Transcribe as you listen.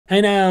Hey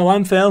now,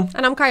 I'm Phil.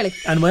 And I'm Carly.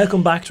 And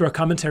welcome back to our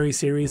commentary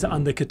series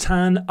on the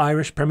Catan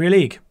Irish Premier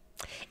League.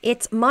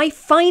 It's my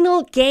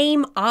final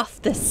game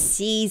of the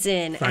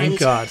season. Thank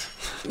God.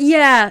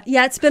 Yeah,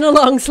 it's been a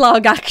long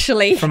slog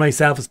actually. For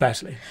myself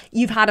especially.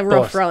 You've had a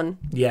rough run.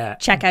 Yeah.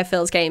 Check out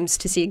Phil's games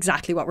to see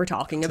exactly what we're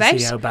talking about.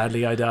 See how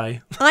badly I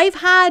die. I've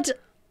had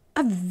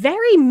a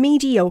very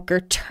mediocre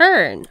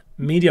turn.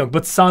 Mediocre,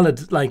 but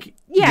solid. Like,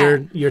 you're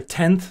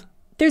 10th.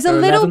 There's a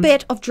little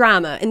bit of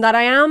drama in that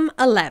I am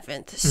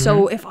 11th.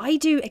 So if I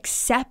do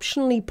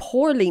exceptionally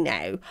poorly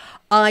now,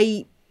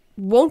 I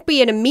won't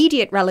be an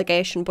immediate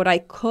relegation, but I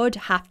could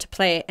have to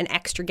play an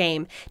extra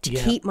game to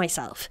keep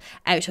myself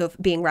out of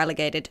being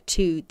relegated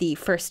to the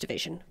first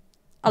division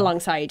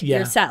alongside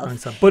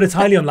yourself. But it's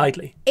highly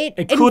unlikely.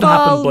 It could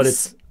happen, but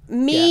it's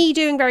me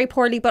doing very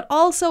poorly, but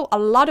also a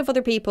lot of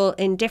other people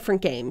in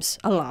different games.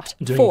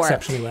 Doing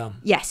exceptionally well.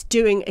 Yes,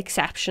 doing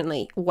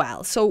exceptionally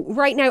well. So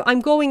right now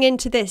I'm going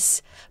into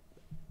this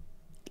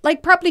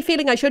like probably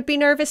feeling I should be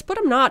nervous, but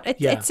I'm not.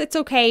 It's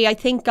okay. I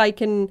think I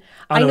can.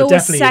 I know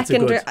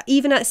second or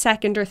even at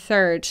second or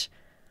third,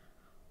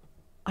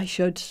 I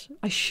should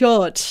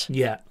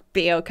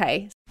be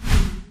okay.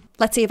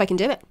 Let's see if I can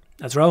do it.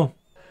 Let's roll.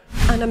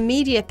 An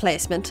immediate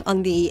placement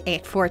on the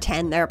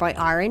 8-4-10 there by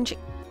Orange.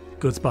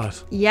 Good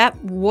spot. Yep,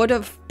 would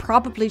have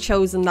probably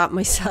chosen that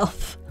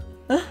myself.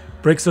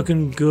 Brick's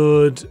looking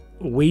good.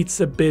 Wheat's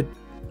a bit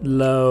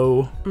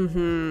low.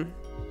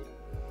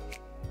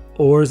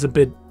 Ore's a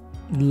bit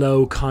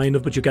low, kind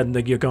of, but you're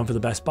going for the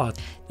best spot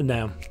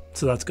now,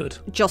 so that's good.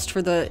 It's just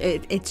for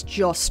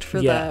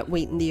the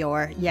wheat and the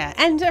ore. Yeah,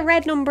 and a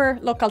red number.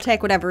 Look, I'll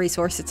take whatever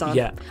resource it's on.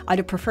 Yeah, I'd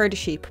have preferred a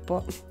sheep,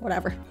 but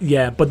whatever.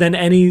 Yeah, but then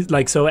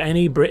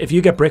if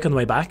you get brick on the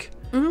way back,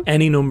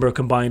 any number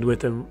combined with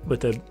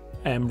the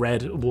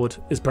red wood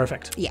is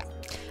perfect.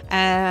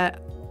 Yeah.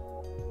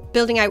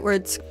 Building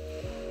outwards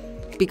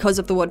because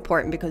of the wood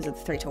port and because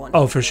of the 3-1.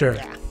 Oh, for sure.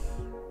 Yeah.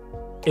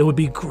 It would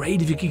be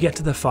great if you could get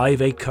to the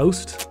 5-8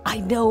 coast. I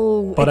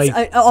know, but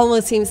it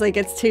almost seems like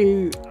it's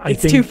too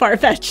far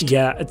fetched.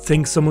 Yeah, I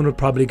think someone would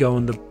probably go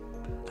on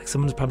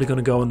someone's probably going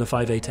to go on the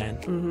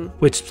 5-8-10,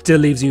 which still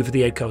leaves you for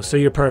the 8 coast. So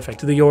you're perfect.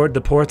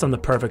 The port's on the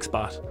perfect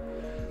spot,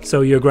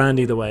 so you're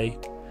grand either way.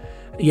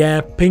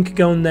 Yeah, pink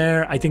going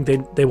there. I think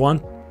they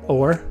want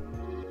ore.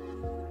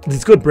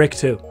 It's good brick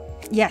too.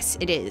 Yes,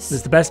 it is.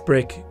 It's the best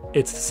brick.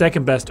 It's the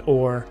second best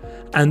ore,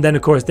 and then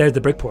of course there's the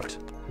brick port.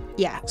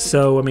 Yeah.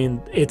 So I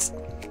mean, it's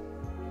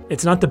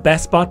not the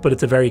best spot, but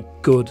it's a very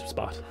good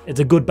spot. It's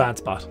a good bad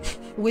spot.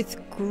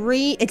 With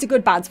green, it's a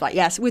good bad spot.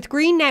 Yes, with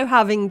green now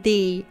having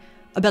the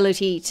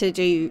ability to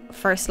do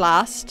first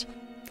last.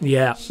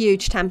 Yeah.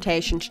 Huge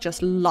temptation to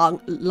just lob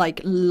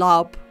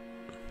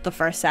the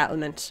first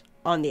settlement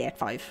on the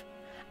 8-5.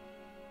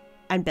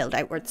 And build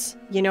outwards,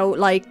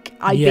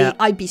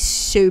 I'd be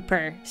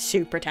super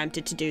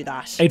tempted to do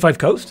that. 8-5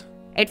 coast.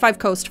 8-5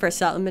 coast for a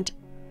settlement.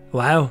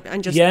 Wow.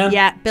 And just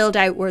build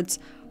outwards.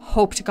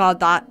 Hope to God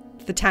that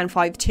the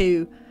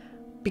 10-5-2,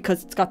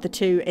 because it's got the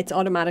 2, it's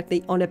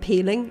automatically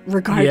unappealing,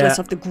 regardless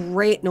of the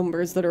great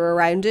numbers that are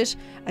around it.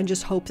 And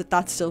just hope that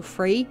that's still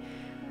free.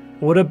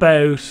 What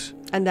about?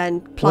 And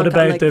then plonk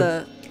on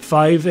the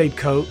 5-8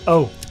 coast?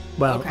 Oh.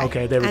 Well,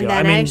 okay, there we go.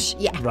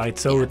 Right,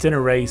 so it's in a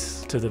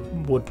race to the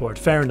wood port.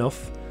 Fair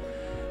enough.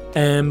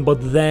 But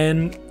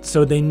then,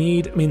 so they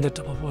need,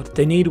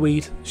 they need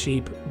wheat,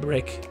 sheep,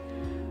 brick.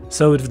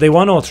 So if they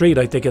want all three,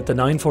 like they get the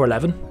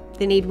 9-4-11.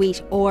 They need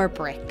wheat or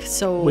brick.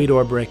 So wheat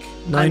or brick.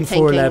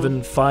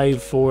 9-4-11,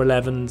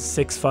 5-4-11,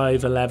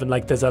 6-5-11.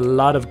 Like there's a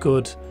lot of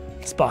good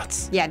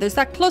spots. Yeah, there's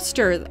that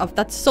cluster of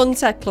that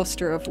sunset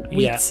cluster of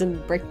wheats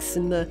and bricks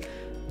in the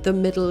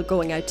middle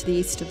going out to the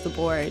east of the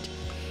board.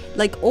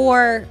 Like,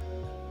 or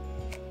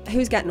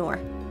who's getting ore?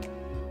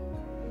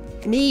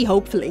 Me,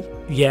 hopefully.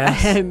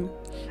 Yes.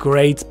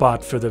 Great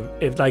spot for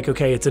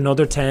it's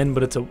another 10,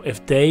 but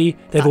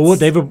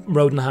they've a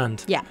road in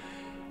hand. Yeah.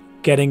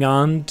 Getting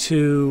on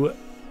to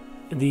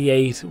the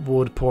 8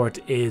 wood port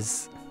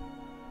it's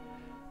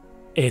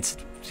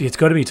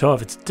got to be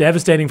tough. It's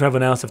devastating for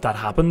everyone else if that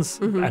happens.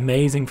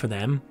 Amazing for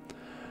them,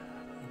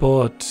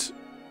 but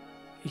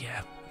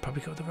yeah.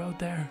 Probably go the road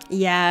there.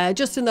 Yeah,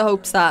 just in the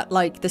hopes that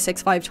the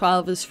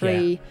 6-5-12 is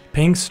free. Yeah.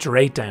 Pink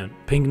straight down.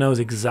 Pink knows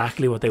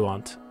exactly what they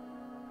want.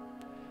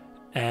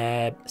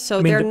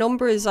 So their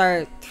numbers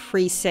are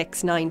 3,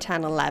 6, 9,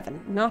 10,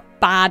 11. Not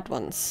bad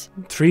ones.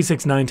 3,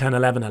 6, 9, 10,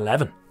 11,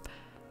 11.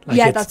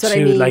 That's what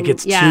I mean. Like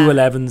it's 2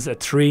 11s. A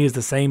 3 is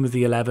the same as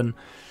the 11.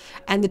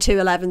 And the 2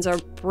 11s are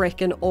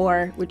brick and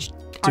ore, which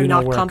are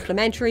not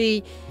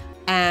complementary.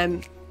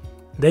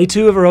 They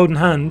too have a road in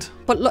hand.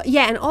 But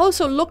and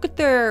also look at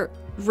their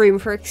room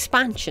for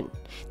expansion.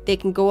 They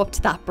can go up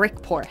to that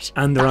brick port,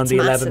 and they're on the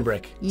 11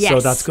 brick. Yes. So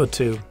that's good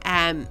too.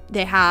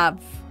 They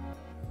have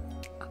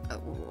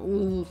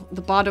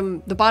the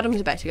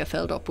bottom's about to get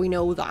filled up. We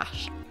know that.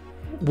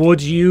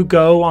 Would you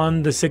go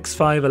on the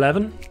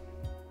 6-5-11?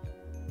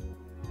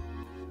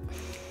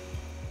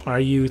 Are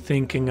you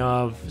thinking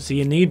of? So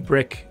you need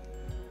brick.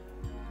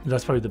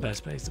 That's probably the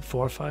best place. The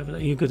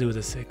 4-5. You could do with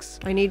a 6.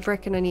 I need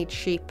brick and I need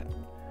sheep.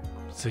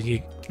 So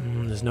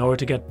there's nowhere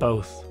to get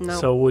both. No.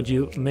 So would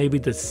you maybe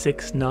the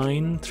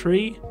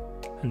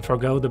 6-9-3 and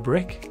forgo the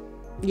brick?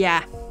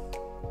 Yeah.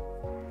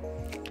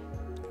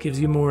 Gives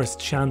you more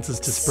chances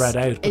to spread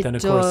out, but then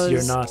of course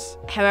you're not.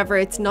 However,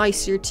 it's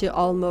nicer to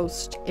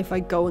almost, if I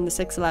go in the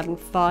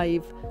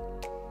 6-11-5,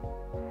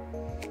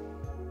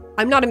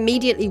 I'm not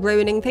immediately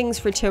ruining things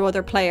for two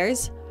other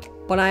players,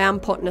 but I am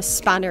putting a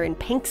spanner in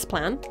Pink's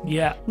plan.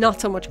 Yeah. Not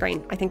so much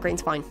Green. I think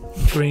Green's fine.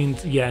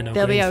 Green's, yeah, no,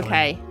 they'll be Green's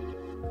okay.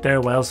 Fine. They're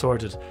well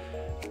sorted.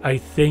 I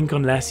think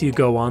unless you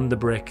go on the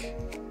brick,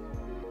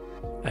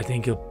 I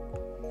think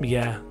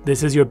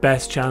this is your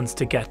best chance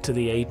to get to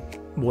the 8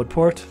 wood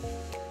port.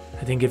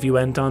 I think if you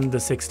went on the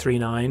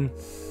 6-3-9,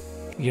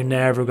 you're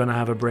never going to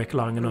have a brick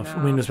long enough.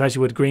 No. I mean,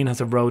 especially with Green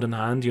has a road in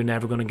hand, you're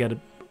never going to get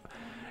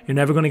You're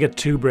never going to get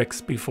 2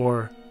 bricks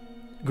before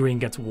Green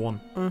gets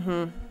 1.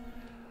 Mm-hmm.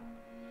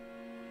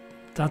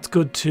 That's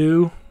good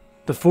too.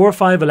 The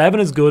 4-5-11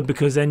 is good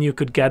because then you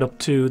could get up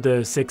to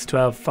the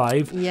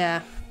 6-12-5.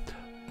 Yeah.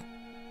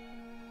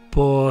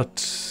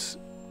 But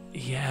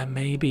yeah,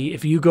 maybe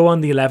if you go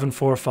on the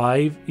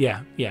 11-4-5,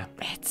 yeah.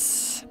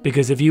 It's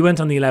because if you went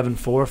on the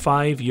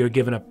 11-4-5, you're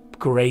given a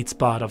great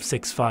spot of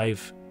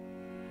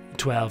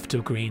 6-5-12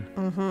 to Green.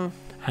 Mm-hmm.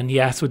 And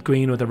yes, with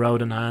Green with a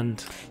road in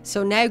hand.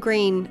 So now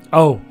Green.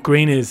 Oh,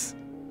 Green is.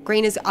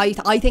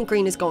 I think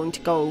Green is going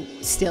to go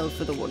still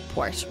for the wood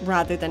port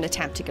rather than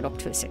attempt to get up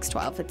to a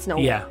 6-12. It's no,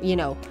 you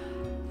know.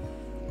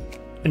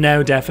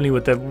 Now definitely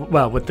with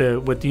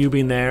you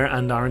being there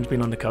and Orange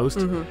being on the coast.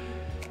 Mm-hmm.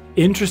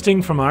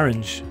 Interesting from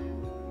Orange.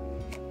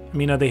 I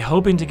mean, are they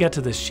hoping to get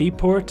to the sheep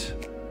port?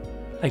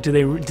 Like, do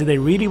they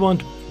really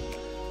want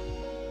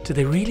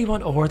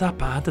ore that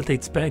bad that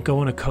they'd go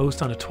on a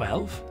coast on a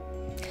 12?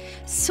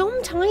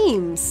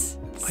 Sometimes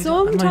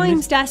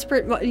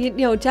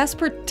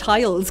desperate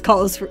tiles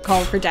call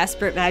for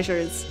desperate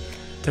measures.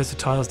 Desperate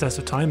tiles,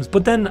 desperate times.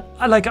 But then,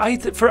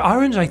 for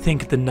Orange, I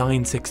think the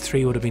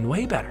 9-6-3 would have been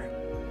way better.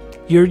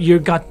 You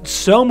got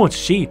so much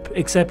sheep,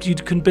 except you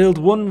can build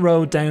one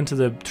road down to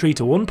the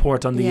 3-1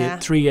 port on the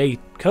 3-8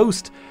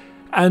 coast,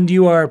 and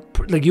you are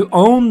you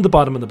own the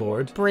bottom of the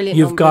board. Brilliant.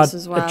 You've got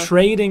as well.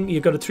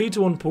 You've got a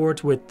 3-1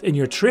 port and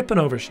you're tripping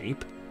over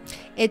sheep.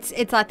 It's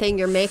that thing,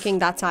 you're making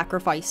that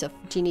sacrifice of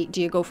do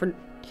you go for.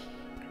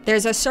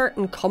 There's a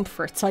certain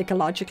comfort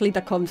psychologically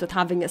that comes with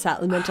having a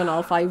settlement on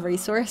all 5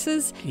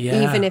 resources,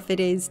 even if it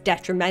is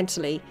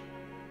detrimentally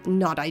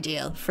not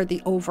ideal for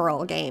the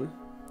overall game.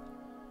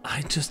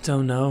 I just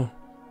don't know.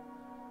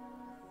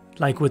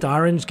 Like with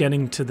Orange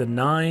getting to the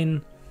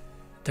 9,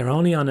 they're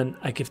only on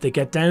if they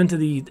get down to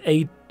the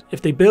 8,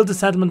 if they build a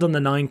settlement on the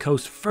 9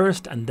 coast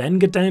first and then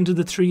get down to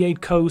the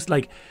 3-8 coast,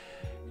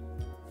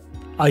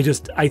 I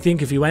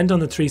think if you went on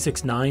the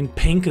 3-6-9,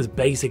 Pink is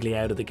basically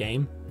out of the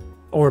game.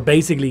 Or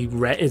basically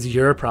is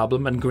your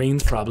problem and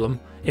Green's problem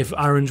if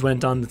Orange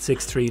went on the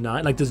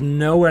 6-3-9. There's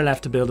nowhere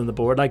left to build on the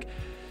board.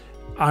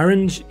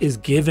 Orange is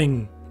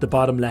giving the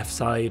bottom left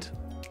side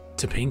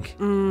to Pink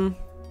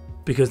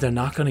because they're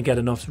not going to get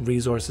enough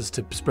resources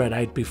to spread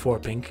out before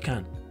Pink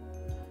can.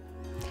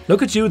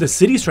 Look at you, the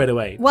city straight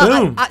away. Well,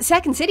 boom. At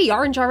second city,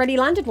 Orange already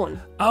landed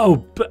one.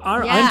 Oh, but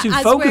I'm too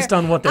focused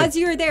on what they... As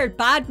you're there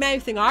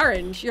bad-mouthing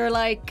Orange, you're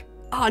like,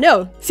 oh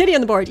no, city on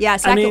the board. Yeah,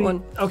 second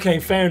one. Okay,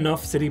 fair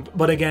enough, city.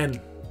 But again,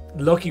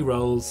 lucky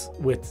rolls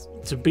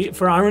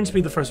for Orange to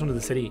be the first one to the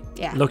city.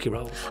 Yeah. Lucky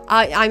rolls.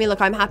 I mean, look,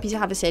 I'm happy to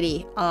have a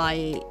city.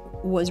 I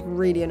was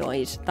really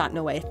annoyed that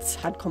no 8s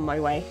had come my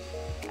way.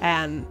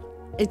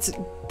 It's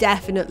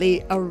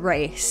definitely a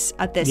race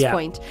at this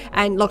point.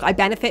 And look, I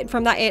benefited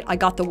from that 8. I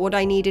got the wood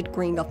I needed.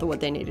 Green got the wood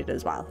they needed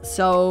as well.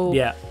 So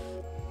yeah.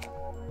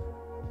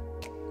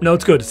 No,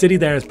 it's good. City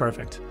there is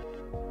perfect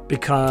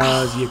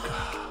because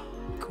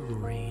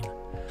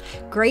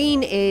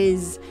Green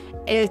is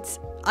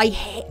I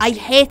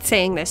hate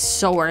saying this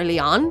so early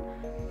on.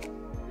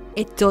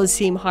 It does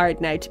seem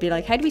hard now to be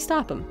like, how do we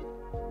stop him?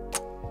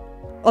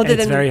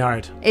 It's very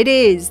hard. It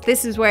is.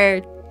 This is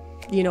where,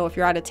 if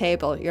you're at a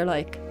table, you're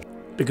like,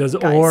 because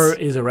guys. ore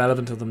is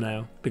irrelevant to them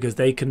now because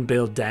they can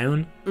build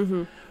down.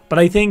 Mm-hmm. But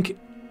I think,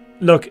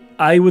 look,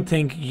 I would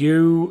think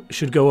you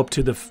should go up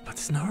to but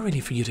there's nowhere really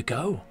for you to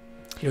go.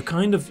 You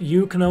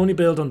can only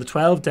build on the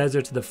 12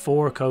 desert to the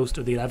 4 coast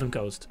or the 11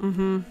 coast.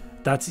 Mm-hmm.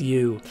 That's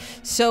you.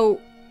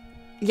 So,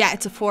 yeah,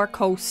 it's a 4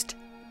 coast.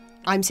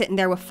 I'm sitting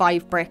there with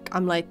 5 brick.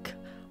 I'm like,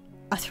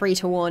 a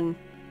 3-1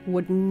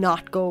 would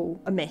not go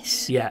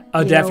amiss. Yeah,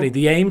 definitely.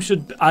 The aim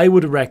I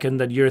would reckon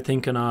that you're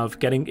thinking of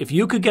getting, if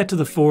you could get to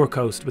the 4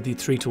 coast with the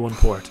 3-1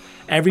 port,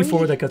 every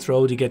 4 that gets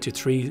rolled, you get your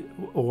 3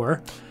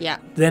 ore. Yeah.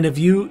 Then if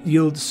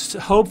you'll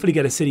hopefully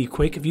get a city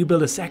quick. If you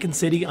build a second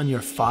city on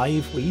your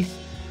 5 wheat,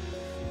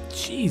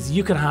 jeez,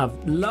 you can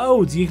have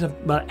loads.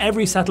 But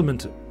every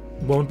settlement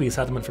won't be a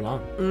settlement for long.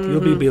 Mm-hmm.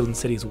 You'll be building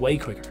cities way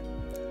quicker.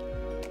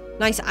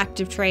 Nice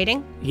active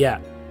trading. Yeah.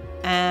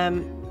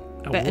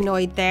 Bit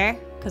annoyed there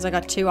because I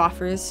got 2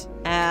 offers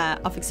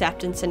of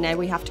acceptance, and now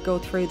we have to go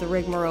through the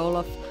rigmarole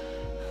of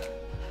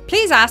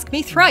please ask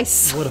me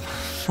thrice.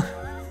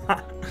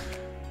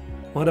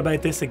 What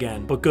about this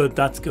again? But good,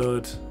 that's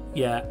good.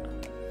 Yeah.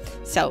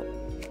 So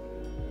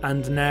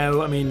And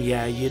now, I mean,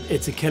 yeah,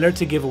 it's a killer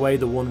to give away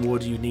the 1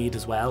 wood you need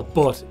as well,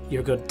 but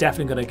you're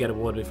definitely going to get a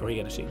wood before you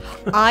get a sheep.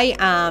 I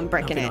am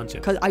breaking it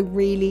because I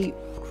really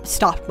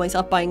stopped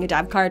myself buying a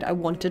dab card. I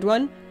wanted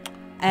one.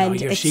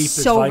 And it's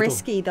so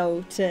risky,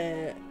 though,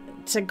 to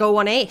go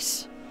on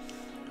 8.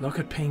 Look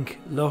at pink.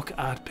 Look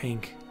at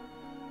pink.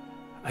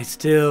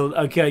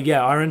 Okay,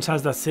 yeah, orange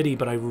has that city,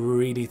 but I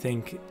really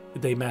think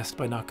they messed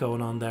by not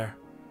going on there.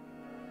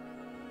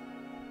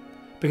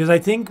 Because I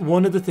think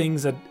one of the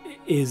things that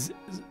is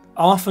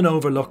often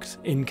overlooked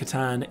in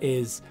Catan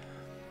is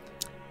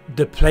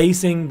the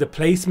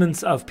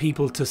placements of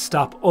people to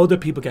stop other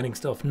people getting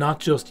stuff, not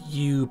just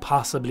you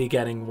possibly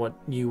getting what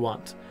you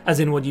want, as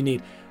in what you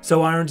need.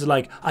 So orange is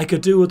like, I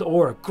could do with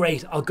ore,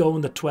 great, I'll go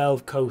in the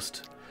 12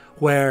 coast,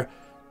 where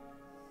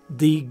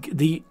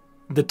the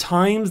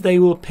times they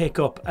will pick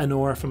up an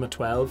ore from a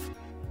 12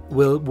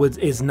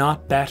 is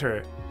not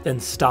better than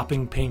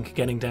stopping pink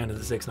getting down to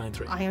the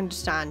 693. I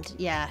understand.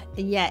 Yeah,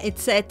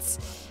 it's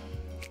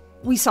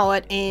we saw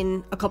it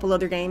in a couple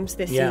other games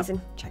this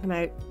season. Check them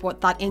out.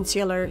 But that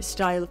insular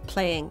style of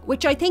playing,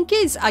 which I think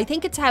it's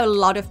how a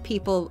lot of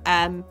people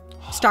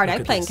start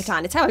out playing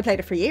Catan. It's how I played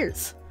it for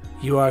years.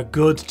 You are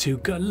good to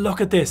go. Look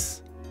at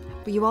this.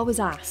 But you always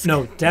ask.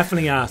 No,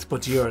 definitely ask,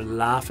 but you're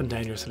laughing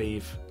down your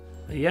sleeve.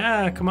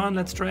 Yeah, come on,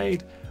 let's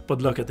trade.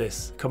 But look at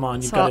this. Come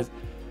on, you've got a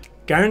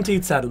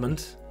guaranteed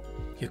settlement.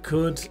 You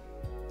could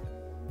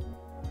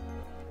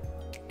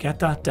get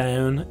that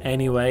down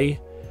anyway.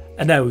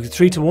 And now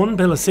 3-1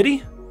 build a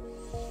city.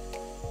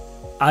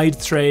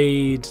 I'd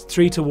trade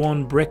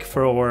 3-1 brick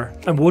for ore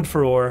and wood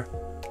for ore.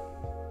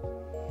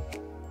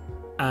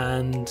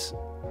 And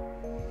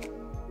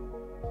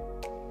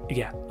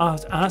yeah, I'll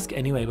ask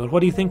anyway. But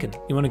what are you thinking?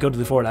 You want to go to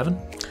the 411?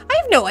 I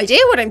have no idea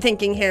what I'm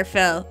thinking here,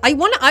 Phil.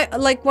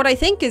 What I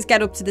think is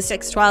get up to the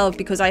 612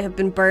 because I have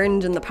been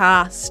burned in the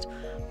past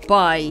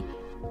by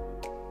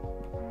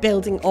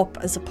building up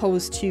as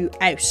opposed to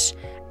out.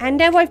 And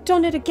now I've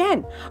done it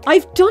again.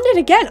 I've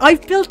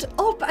built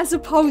up as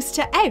opposed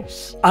to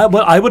out.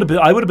 I would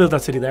have built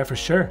that city there for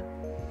sure.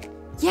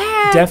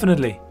 Yeah,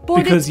 definitely. But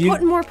because it's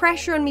putting more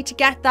pressure on me to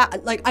get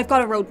that. Like, I've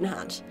got a road in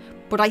hand,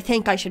 but I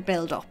think I should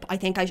build up. I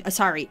think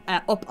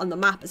up on the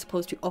map as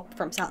opposed to up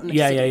from settlement.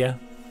 Yeah.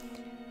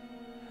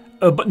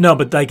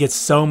 But like, it's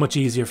so much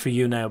easier for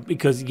you now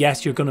because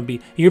yes, you're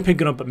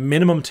picking up a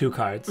minimum 2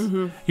 cards.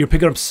 Mm-hmm. You're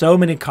picking up so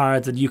many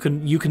cards that you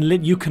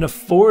can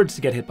afford to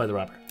get hit by the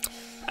robber.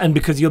 And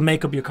because you'll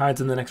make up your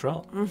cards in the next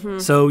roll. Mm-hmm.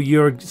 So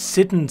you're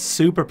sitting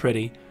super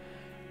pretty.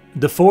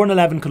 The 4 and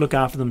 11 could look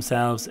after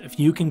themselves. If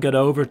you can get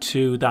over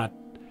to that...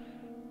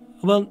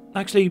 Well,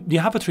 actually, you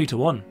have a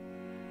 3-1.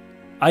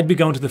 I'd be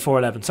going to the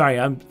 4-11.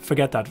 Sorry,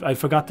 forget that. I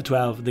forgot the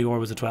 12. The ore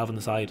was a 12 on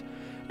the side.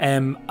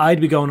 I'd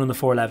be going on the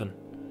 4-11.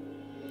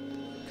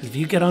 Because if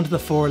you get onto the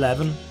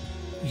 4-11,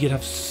 you'd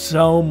have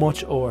so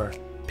much ore.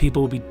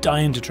 People would be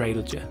dying to trade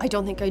with you. I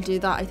don't think I do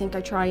that. I think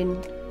I try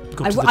and...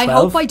 I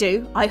hope I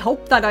do. I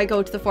hope that I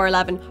go to the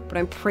 411, but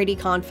I'm pretty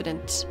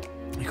confident.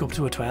 You go up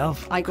to a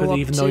 12? I go up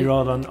even though you're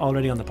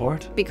already on the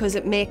port? Because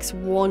it makes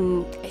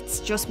one... that's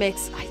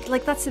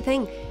the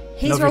thing.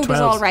 His road is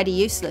already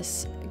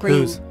useless.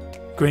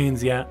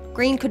 Green's, yeah.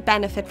 Green could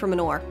benefit from an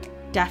ore.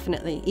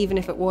 Definitely. Even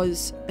if it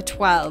was a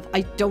 12.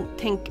 I don't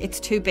think it's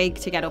too big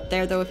to get up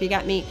there, though, if you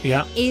get me.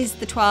 Yeah. Is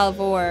the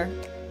 12 ore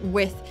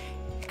with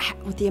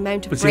the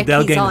amount of brick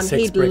he's on,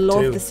 he'd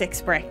love the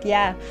 6 brick.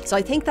 Yeah. So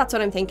I think that's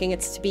what I'm thinking.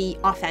 It's to be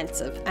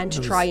offensive and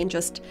to try and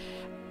just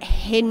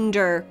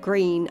hinder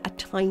green a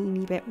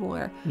tiny bit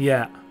more.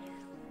 Yeah.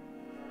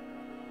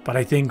 But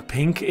I think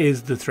pink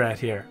is the threat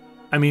here.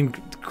 I mean,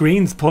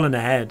 green's pulling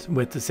ahead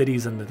with the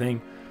cities and the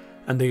thing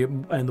and the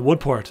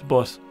woodport,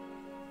 but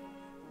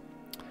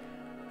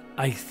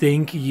I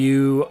think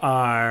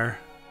you're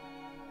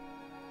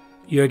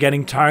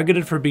getting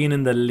targeted for being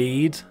in the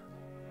lead.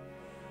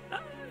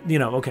 You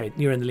know, okay,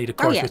 you're in the lead, of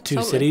course, with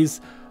 2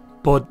 cities,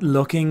 but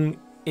looking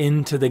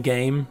into the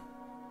game,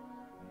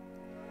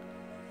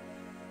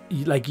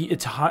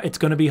 it's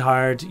going to be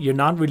hard. You're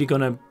not really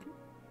going to...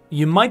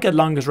 You might get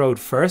longest road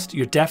first.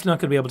 You're definitely not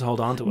going to be able to hold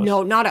on to it.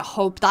 No, not a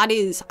hope.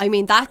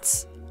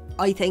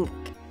 I think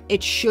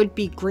it should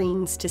be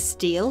greens to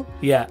steal.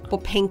 Yeah.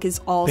 But pink is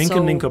also... Pink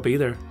can link up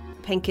either.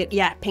 Pink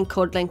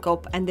could link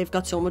up, and they've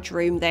got so much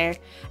room there,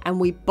 and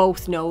we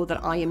both know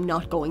that I am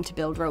not going to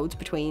build roads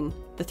between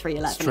the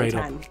 311 straight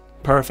and 10.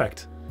 Up.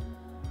 Perfect.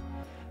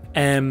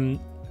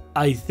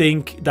 I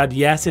think that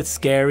yes, it's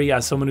scary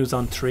as someone who's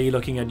on 3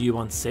 looking at you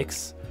on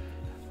 6,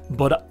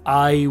 but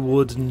I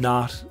would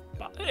not.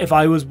 If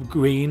I was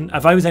green,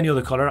 if I was any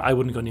other colour, I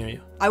wouldn't go near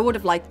you. I would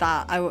have liked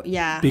that.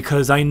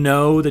 Because I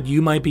know that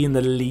you might be in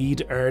the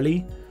lead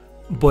early,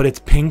 but it's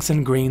pinks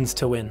and greens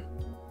to win.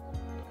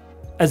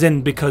 As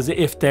in, because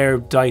if their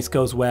dice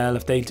goes well,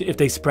 if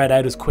they spread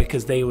out as quick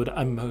as they would,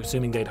 I'm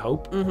assuming they'd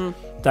hope,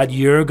 that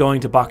you're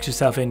going to box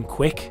yourself in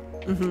quick.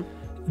 Mm-hmm.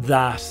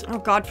 That... Oh,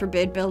 God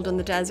forbid, build in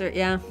the desert,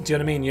 yeah. Do you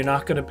know what I mean? You're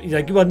not going to...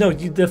 Like, well, no,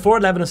 the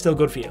 411 is still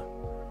good for you.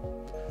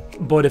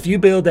 But if you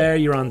build there,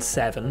 you're on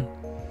 7.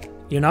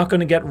 You're not going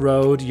to get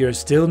road. You're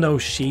still no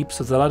sheep,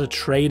 so there's a lot of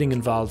trading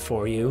involved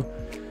for you.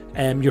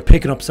 You're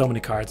picking up so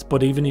many cards,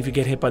 but even if you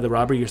get hit by the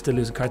robber, you're still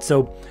losing cards.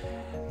 So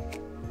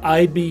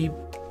I'd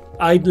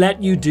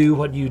let you do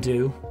what you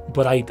do,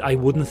 but I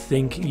wouldn't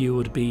think you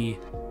would be.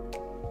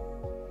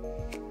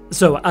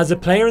 So as a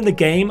player in the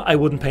game, I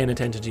wouldn't pay any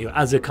attention to you.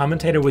 As a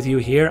commentator with you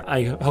here,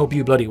 I hope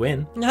you bloody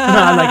win.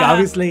 Like,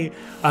 obviously,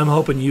 I'm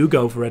hoping you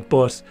go for it,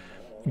 but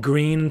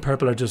green and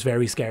purple are just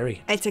very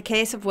scary. It's a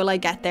case of will I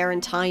get there in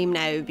time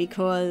now,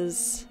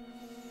 because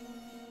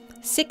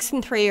 6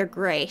 and 3 are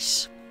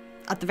great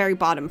at the very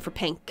bottom for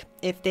pink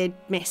if they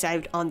miss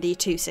out on the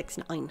 2, 6,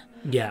 9.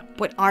 Yeah.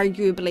 But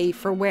arguably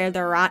for where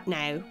they're at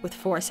now with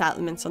 4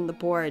 settlements on the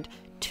board,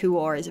 2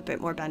 is a bit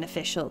more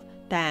beneficial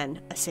than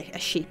a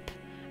sheep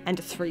and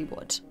a 3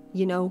 wood,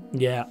 you know?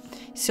 Yeah.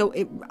 So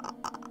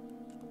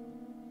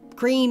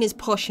green is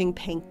pushing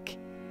pink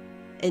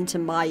into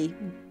my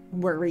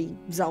worry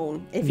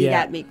zone, if you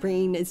get me.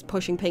 Green is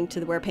pushing pink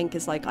to where pink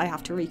is like, I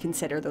have to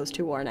reconsider those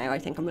 2 now. I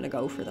think I'm going to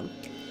go for them.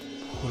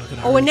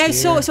 Oh, and now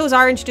so is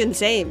orange doing the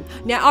same.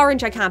 Now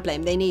orange, I can't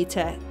blame. They need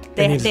to.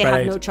 They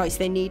have no choice.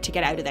 They need to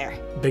get out of there.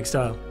 Big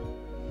style.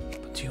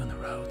 But you and the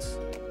roads.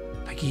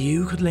 Like,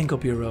 you could link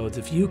up your roads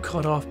if you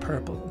cut off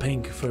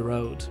pink for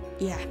road.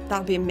 Yeah, that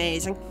would be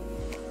amazing.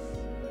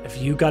 If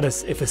you got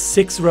if a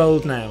 6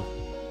 rolled now,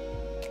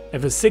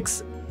 if a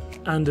 6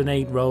 and an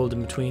 8 rolled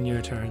in between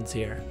your turns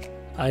here,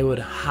 I would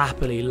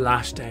happily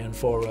lash down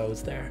 4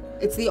 roads there.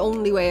 It's the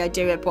only way I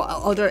do it, but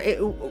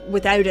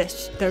without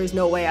it, there is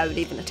no way I would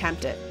even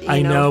attempt it.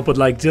 I know, but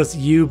like, just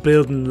you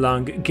building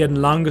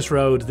getting longest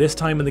road this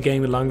time in the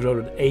game with longest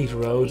road with 8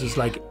 roads is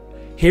like,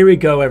 here we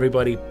go,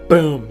 everybody.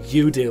 Boom,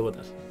 you deal with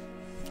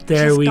it.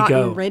 There we go. Just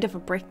got rid of a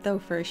brick though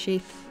for a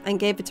sheep and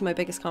gave it to my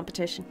biggest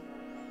competition.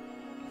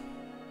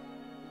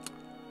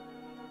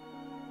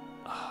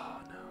 Oh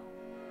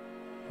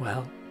no.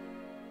 Well.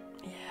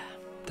 Yeah.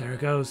 There it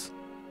goes.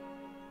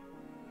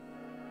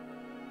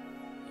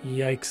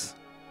 Yikes.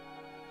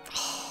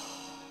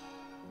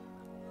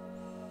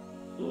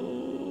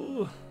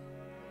 Oh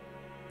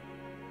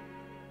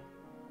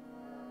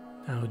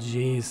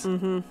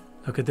jeez.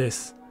 Look at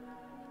this.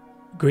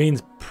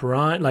 Green's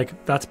prime,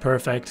 like, that's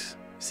perfect.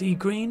 See,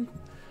 green?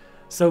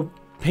 So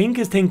pink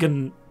is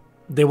thinking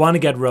they want to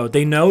get road.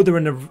 They know they're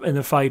in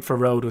a fight for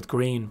road with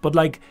green, but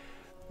like,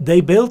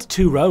 they built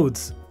 2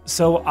 roads.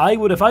 So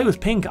if I was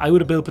pink, I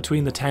would have built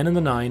between the 10 and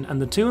the 9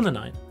 and the 2 and the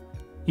 9.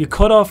 You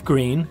cut off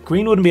green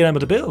wouldn't be able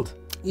to build.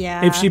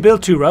 Yeah. If she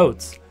built 2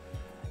 roads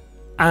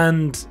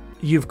and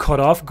you've cut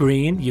off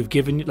green, you've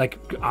given, like,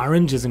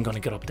 orange isn't going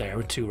to get up there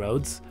with 2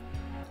 roads.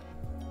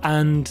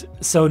 And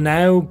so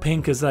now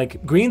pink is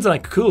like, green's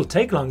like, cool,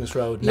 take longest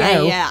road.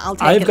 Now I'll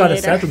take I've it got later.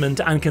 a settlement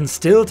and can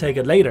still take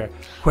it later.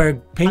 Where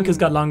pink has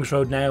got longest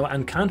road now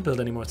and can't build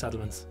any more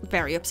settlements.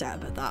 Very upset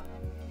about that.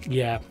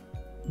 Yeah.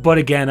 But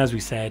again, as we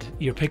said,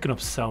 you're picking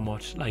up so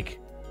much. Like,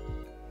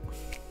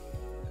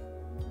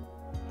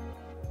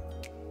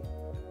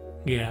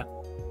 yeah.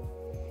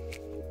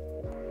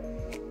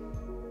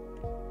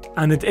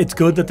 And it's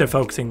good that they're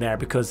focusing there,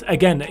 because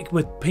again,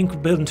 with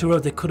pink building 2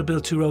 roads, they could have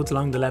built 2 roads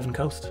along the 11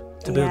 coast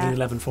to build the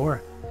 11-4.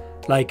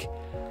 Like,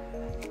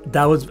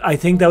 I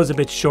think that was a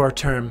bit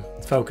short-term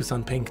focus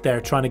on pink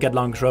there, trying to get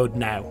longest road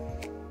now.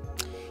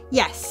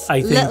 Yes,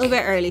 a little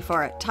bit early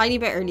for it, tiny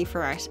bit early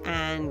for it,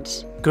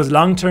 and because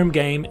long-term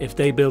game, if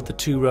they built the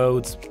 2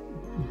 roads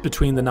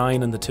between the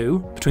 9 and the 2,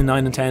 between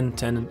 9 and 10,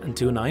 10 and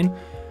 2 and 9,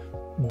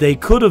 they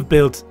could have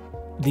built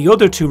the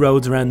other 2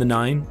 roads around the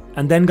 9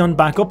 and then gone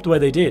back up the way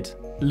they did,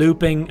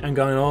 looping and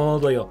going all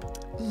the way up.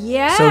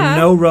 Yeah. So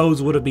no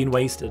roads would have been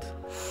wasted.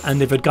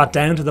 And if it got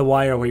down to the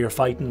wire where you're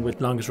fighting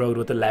with longest road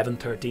with 11,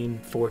 13,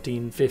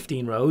 14,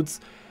 15 roads,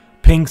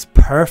 pink's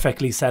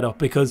perfectly set up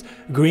because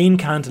green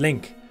can't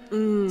link.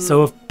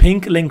 So if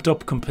pink linked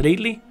up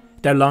completely,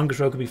 their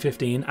longest road could be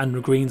 15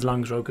 and green's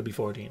longest road could be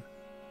 14.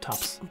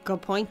 Tops.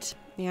 Good point.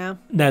 Yeah.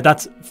 Now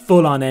that's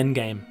full on end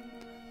game.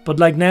 But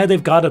like, now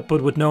they've got it,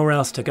 but with nowhere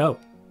else to go.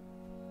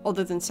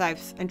 Other than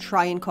south, and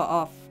try and cut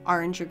off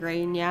orange or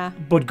green, yeah.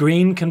 But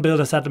green can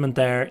build a settlement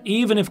there.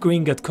 Even if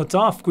green gets cut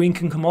off, green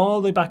can come all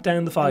the way back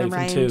down the 5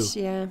 and 2.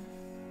 Yeah.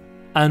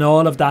 And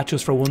all of that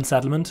just for 1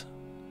 settlement.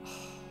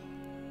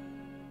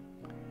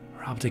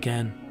 Robbed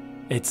again.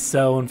 It's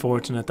so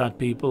unfortunate that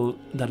people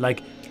that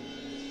like,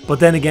 but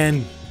then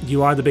again,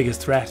 you are the biggest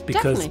threat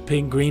because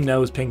green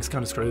knows pink's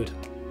kind of screwed.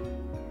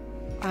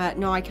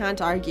 No, I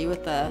can't argue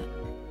with the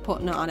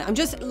putting it on it. I'm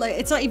just like,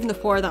 it's not even the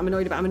 4 that I'm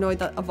annoyed about. I'm annoyed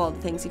that of all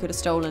the things he could have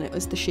stolen, it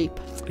was the sheep.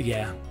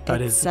 Yeah,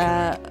 that's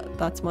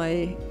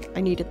I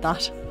needed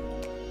that.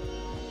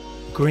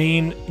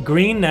 Green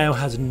now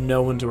has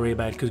no one to worry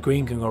about because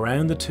green can go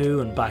around the 2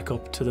 and back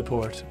up to the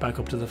port, back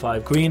up to the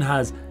 5. Green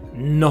has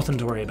nothing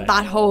to worry about.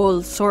 That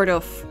whole sort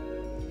of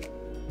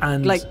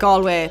and like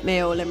Galway,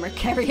 Mayo, Limerick,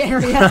 Kerry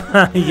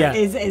area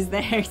is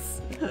theirs.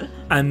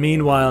 And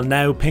meanwhile,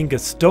 now pink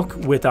is stuck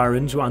with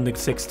orange on the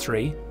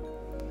 6-3,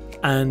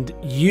 and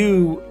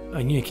you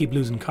keep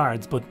losing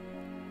cards, but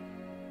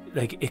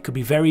like, it could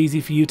be very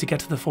easy for you to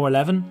get to the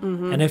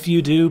 4-11, and if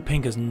you do,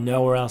 pink has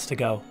nowhere else to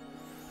go.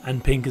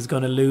 and pink is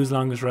going to lose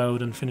longest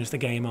road and finish the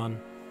game on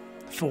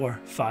 4,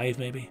 5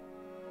 maybe.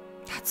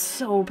 That's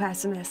so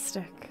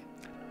pessimistic.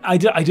 I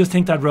just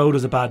think that road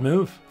was a bad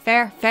move.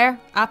 Fair,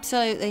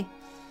 absolutely.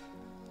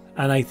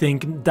 And I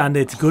think that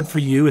it's good for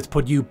you. It's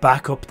put you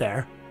back up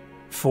there,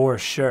 for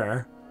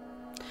sure.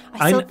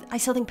 I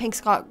still think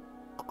pink's got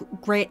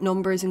great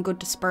numbers and good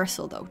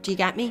dispersal, though. Do you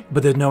get me?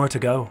 But there's nowhere to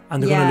go,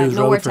 and they're going to lose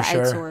road for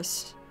sure.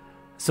 Outsource.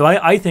 So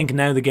I think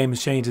now the game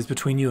has changed. It's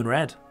between you and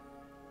red.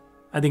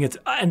 I think it's,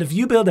 and if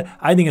you build it,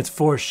 I think it's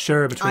for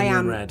sure between you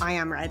and red. I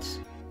am red.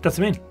 That's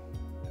what I mean.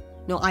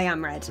 No, I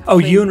am red. Oh,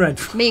 you and red.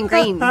 Me and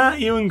green.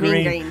 You and green.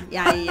 Me and green.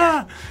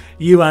 Yeah.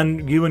 you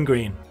and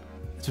green.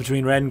 It's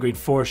between red and green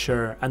for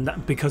sure, and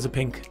that because of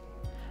pink.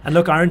 And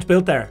look, orange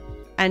built there.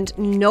 And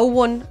no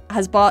one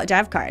has bought a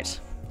dev card,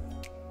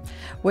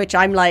 which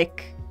I'm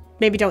like,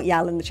 maybe don't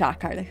yell in the chat,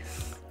 Carly.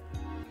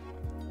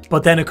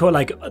 But then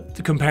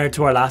compared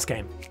to our last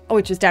game,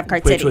 which was Dev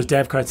Card City. Which was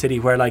Dev Card City,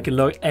 where like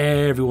look,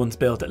 everyone's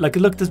built it. Like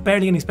look, there's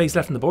barely any space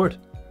left on the board.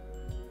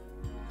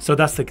 So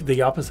that's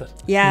the opposite.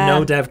 Yeah.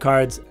 No dev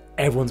cards,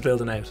 everyone's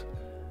building out.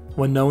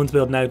 When no one's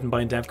building out and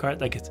buying dev cards,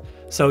 like it's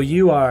so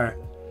you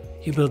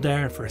build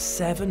there for a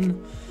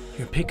 7,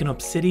 you're picking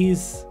up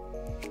cities,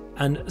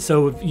 and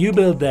so if you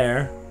build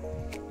there,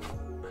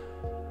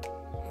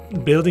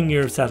 building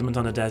your settlement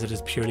on a desert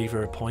is purely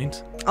for a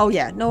point. Oh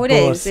yeah, no, it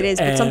is.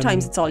 But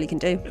sometimes it's all you can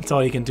do. It's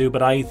all you can do.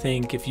 But I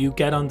think if you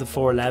get onto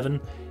 411,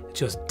 it's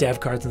just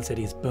dev cards and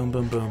cities. Boom,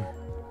 boom, boom.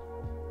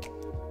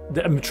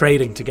 I'm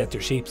trading to get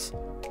their sheeps.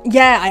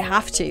 Yeah, I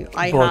have to.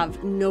 I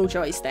have no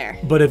choice there.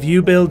 But if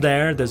you build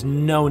there, there's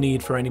no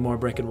need for any more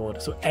brick and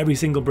wood. So every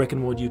single brick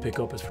and wood you pick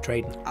up is for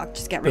trading. I'll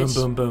just get rid.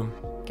 Boom, boom, boom.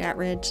 Get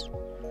rid.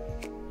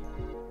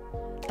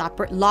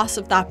 That loss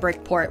of that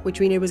brick port, which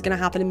we knew was going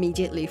to happen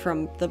immediately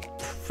from the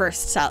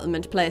first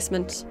settlement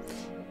placement,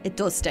 it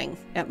does sting.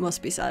 It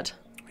must be said.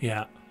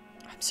 Yeah.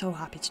 I'm so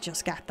happy to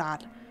just get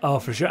that. Oh,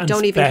 for sure. And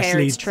don't even care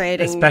it's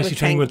trading, especially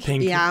trading with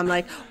pink. Yeah, I'm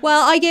like,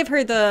 well, I gave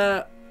her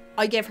the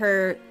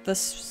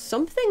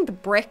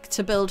brick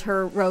to build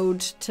her road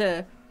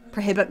to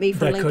prohibit me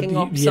from linking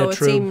up. Yeah,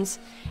 so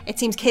it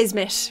seems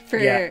kismet for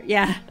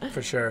yeah.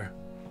 For sure.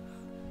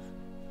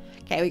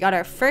 Okay, we got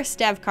our first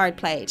dev card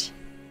played.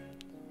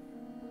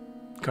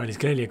 Carly's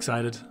clearly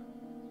excited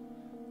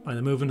by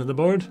the movement of the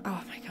board.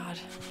 Oh my god.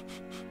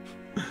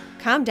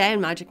 Calm down,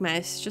 Magic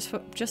Mouse. Just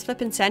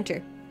flipping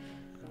center.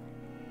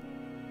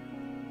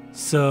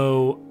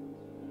 So,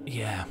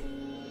 yeah.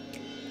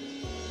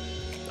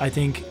 I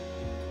think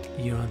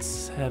you're on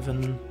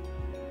 7.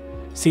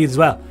 See as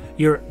well,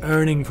 you're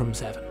earning from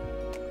 7.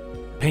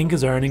 Pink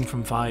is earning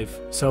from 5.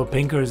 So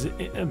pink,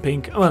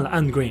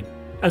 and green.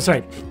 I'm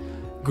sorry.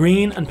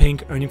 Green and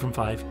pink earning from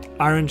 5.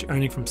 Orange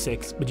earning from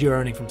 6, but you're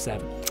earning from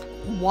 7.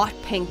 What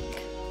pink,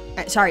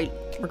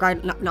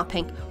 not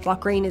pink,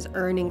 what green is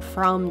earning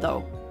from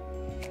though,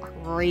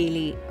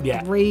 really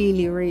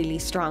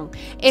strong.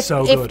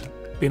 Good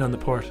being on the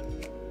port.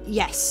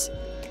 Yes,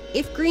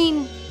 if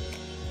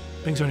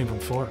pink's earning from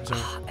 4.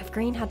 If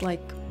green had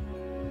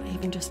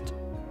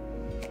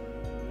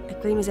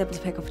if green was able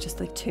to pick up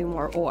just like 2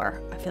 more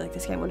ore, I feel like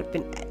this game would have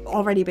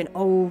already been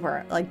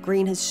over. Like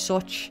green has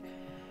such.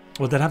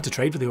 Well, they'd have to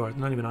trade for the ore. They're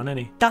not even on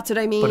any. That's what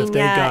I mean. But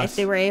if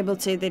they were able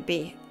to, they'd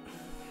be.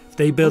 If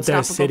they built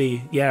their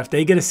city, if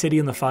they get a city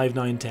in the 5,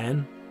 9,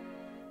 10,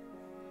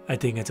 I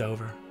think it's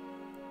over.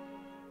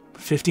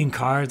 15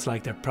 cards,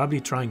 they're probably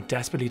trying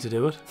desperately to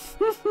do it.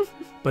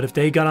 But if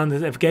they got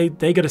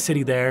they got a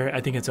city there,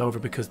 I think it's over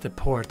because their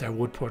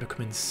wood port will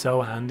come in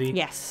so handy.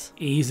 Yes.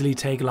 Easily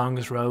take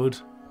longest road.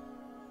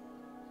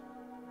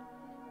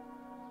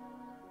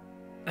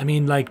 I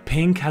mean,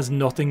 pink has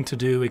nothing to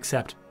do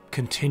except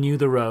continue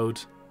the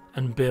road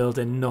and build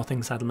a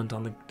nothing settlement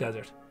on the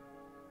desert.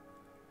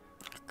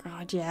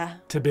 God, yeah.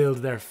 To build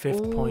their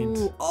 5th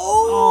point.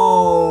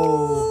 Oh!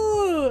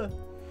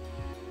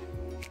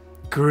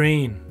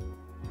 Green.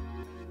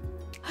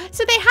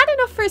 So they had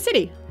enough for a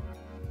city.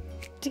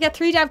 To get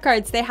 3 dev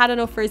cards, they had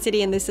enough for a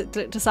city and they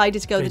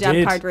decided to go the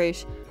dev card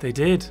route. They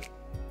did.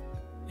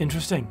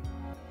 Interesting.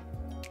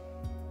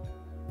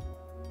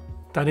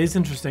 That is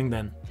interesting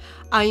then.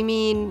 I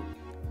mean,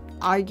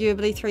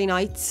 arguably 3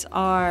 knights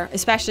are,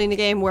 especially in a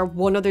game where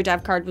one other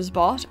dev card was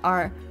bought,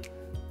 are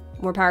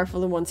more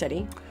powerful than 1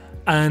 city.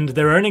 And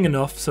they're earning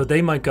enough, so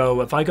they might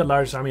go, if I got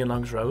largest army on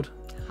longest road.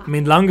 I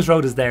mean, longest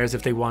road is theirs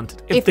if they want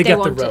it. If they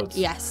get the roads.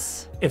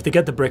 Yes. If they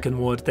get the brick and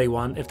wood, if they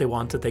want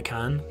it, they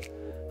can.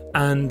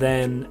 And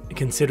then,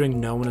 considering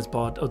no one has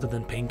bought, other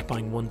than pink,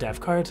 buying 1 dev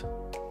card,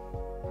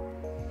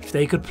 if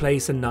they could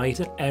place a knight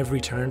at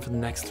every turn for the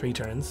next 3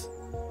 turns,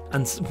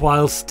 and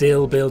while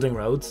still building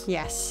roads.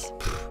 Yes.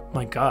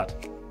 My God.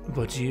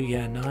 But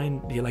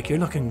 9, you're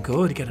looking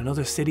good. You get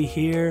another city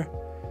here.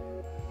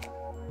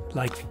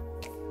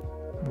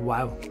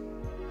 Wow.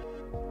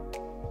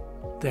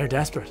 They're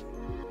desperate.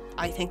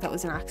 I think that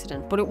was an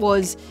accident, but it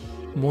was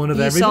one of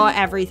everything. You saw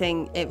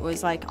everything. It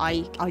was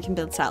I can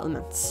build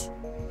settlements.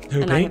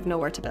 Who, and pink? I have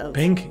nowhere to build.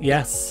 Pink,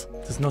 yes.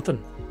 There's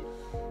nothing.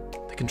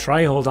 They can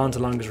try hold on to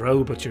longest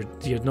road, but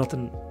you're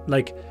nothing.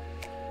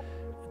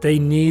 They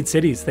need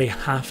cities. They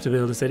have to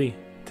build a city.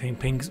 I think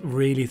Pink's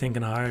really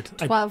thinking hard.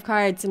 12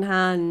 cards in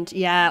hand.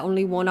 Yeah,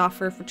 only one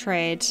offer for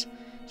trade.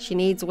 She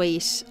needs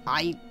wheat.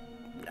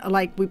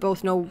 We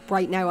both know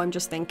right now, I'm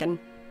just thinking,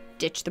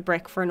 ditch the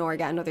brick for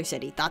get another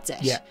city. That's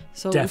it. Yeah,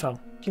 so defo.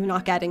 You're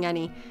not getting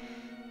any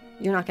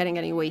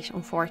wheat,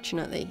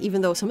 unfortunately,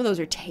 even though some of those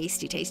are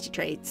tasty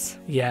trades.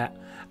 Yeah.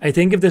 I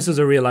think if this was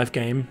a real life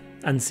game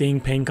and seeing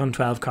Pink on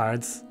 12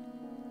 cards,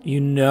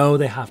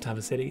 they have to have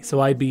a city. So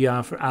I'd be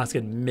for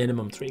asking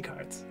minimum 3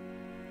 cards.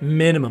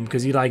 Minimum,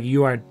 because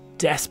you are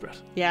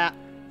desperate. Yeah.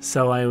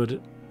 So I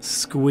would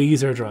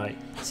squeeze her dry.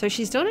 So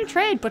she's done a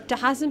trade, but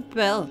hasn't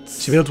built.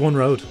 She built one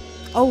road.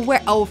 Oh,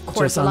 where? Oh, of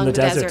course, just along the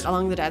desert.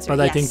 Along the desert. But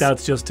I think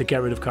that's just to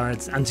get rid of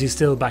cards, and she's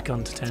still back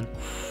on to 10.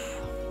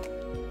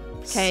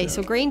 Okay,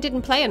 so green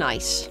didn't play a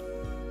knight.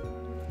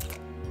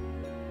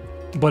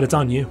 But it's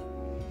on you.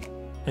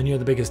 And you're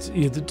the biggest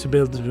to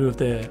move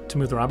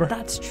the robber.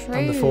 That's true.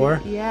 On the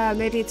 4. Yeah,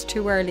 maybe it's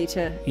too early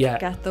to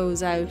get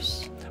those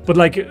out. But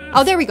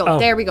there we go.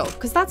 There we go.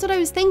 Because that's what I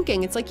was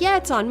thinking. It's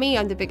it's on me.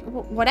 I'm the big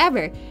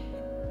whatever.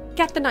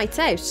 Get the knights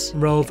out.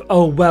 Roll.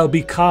 Oh well,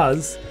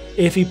 because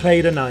if he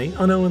played a knight, it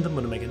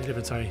wouldn't make any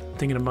difference. Sorry,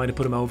 thinking I might have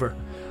put him over,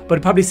 but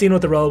I'd probably seen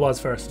what the roll was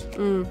first.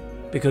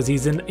 Because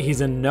he's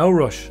in no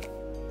rush.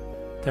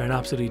 They're in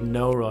absolutely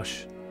no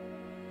rush.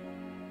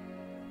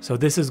 So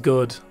this is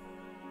good.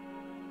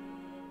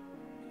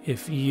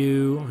 If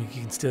you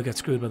can still get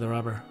screwed by the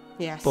robber.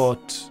 Yes.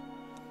 But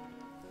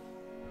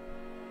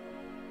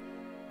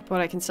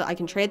I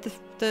can trade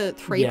the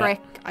 3 brick.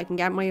 I can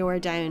get my ore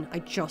down. I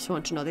just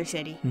want another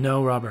city.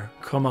 No robber.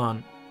 Come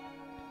on.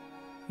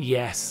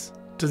 Yes.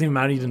 Doesn't even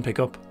matter you didn't pick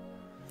up.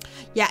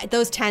 Yeah,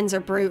 those 10s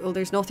are brutal.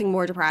 There's nothing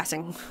more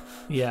depressing.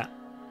 Yeah.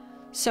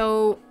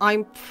 So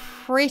I'm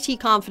pretty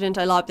confident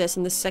I lob this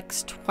in the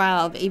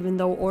 6-12, even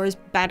though ore is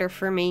better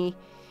for me.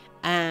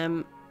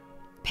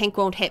 Pink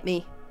won't hit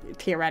me,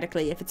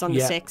 theoretically, if it's on the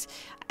 6.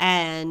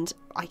 And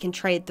I can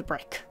trade the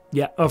brick.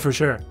 Yeah, for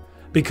sure.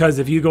 Because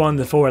if you go on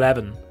the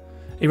 4-11,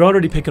 you're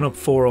already picking up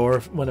 4 ore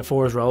when a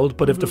 4 is rolled,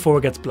 but if the 4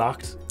 gets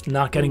blocked,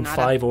 not getting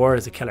 5 ore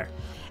is a killer.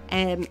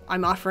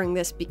 I'm offering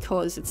this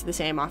because it's the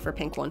same offer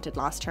Pink wanted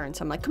last turn,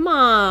 so I'm like, come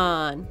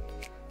on,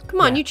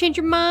 you change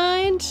your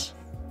mind.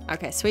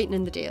 Okay,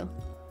 sweetening the deal.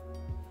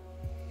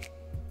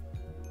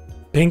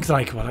 Pink's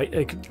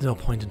no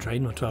point in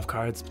trading with 12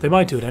 cards. They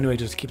might do it anyway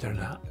just to keep their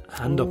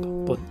hand up,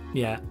 but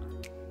yeah.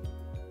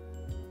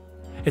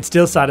 It's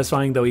still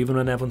satisfying though, even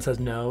when everyone says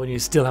no and you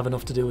still have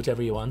enough to do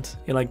whatever you want.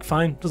 You're like,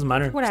 fine, doesn't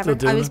matter. Whatever,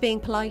 I was being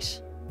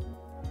polite.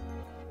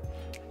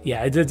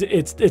 Yeah,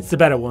 it's the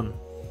better one.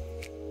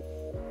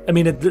 I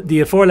mean,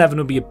 the 4-11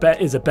 would be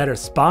is a better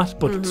spot,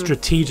 but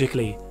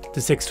strategically, the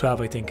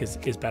 6-12 I think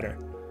is better.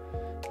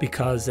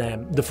 Because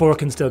the 4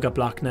 can still get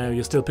blocked now.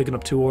 You're still picking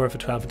up 2 ore if a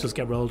 12 just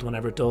get rolled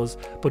whenever it does.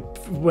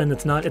 But when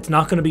it's not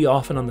going to be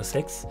often on the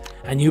 6.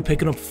 And you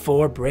picking up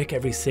 4 brick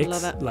every 6.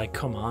 Love it. Like,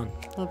 come on.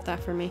 Love that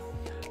for me.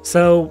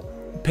 So,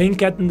 Pink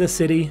getting the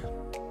city.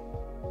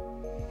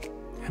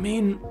 I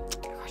mean,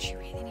 God, she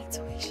really needs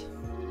a wheat.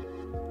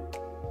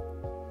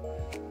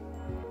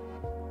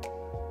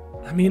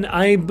 I mean,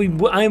 I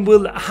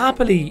will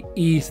happily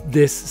eat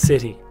this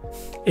city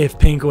if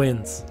Pink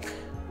wins.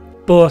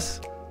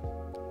 But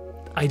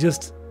I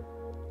just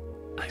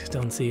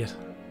don't see it.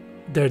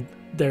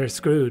 They're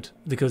screwed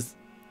because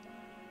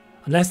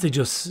unless they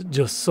just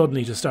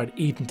suddenly just start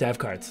eating dev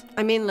cards.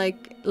 I mean,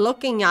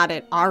 looking at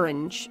it,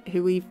 Orange,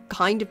 who we've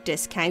kind of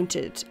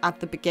discounted at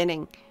the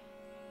beginning,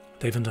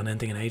 they haven't done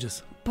anything in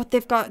ages. But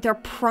they're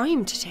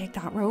primed to take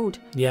that road.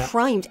 Yeah,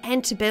 primed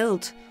and to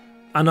build.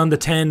 And on the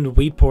 10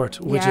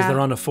 Wheatport, which is they're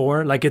on a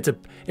 4,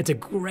 it's a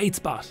great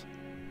spot.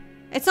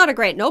 It's not a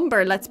great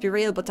number, let's be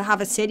real, but to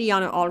have a city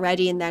on it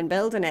already and then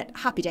building it,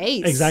 happy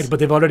days. Exactly, but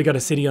they've already got a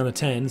city on a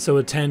 10, so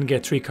a 10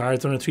 get 3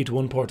 cards. They're on a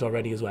 3-1 port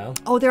already as well.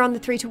 Oh, they're on the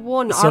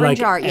 3-1. So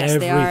Orange are, yes,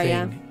 they are,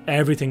 yeah.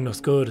 Everything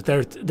looks good. They're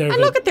and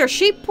look at their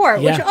sheep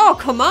port, which, oh,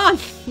 come on.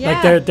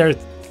 Yeah. They're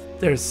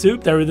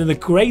in a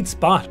great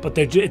spot, but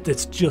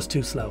it's just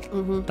too slow.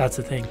 That's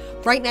the thing.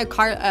 Right now,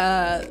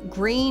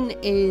 Green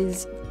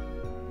is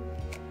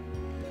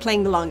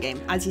playing the long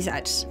game, as you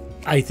said.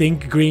 I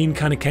think Green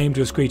kind of came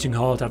to a screeching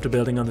halt after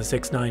building on the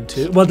 6-9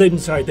 too. Well, they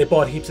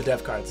bought heaps of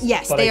dev cards.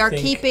 Yes, they are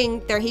keeping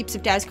their heaps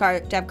of dev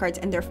cards,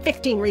 and their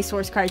 15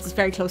 resource cards is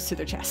very close to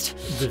their chest.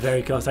 They're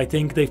very close. I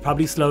think they've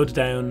probably slowed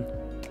down.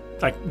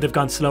 They've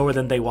gone slower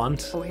than they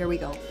want. Oh, here we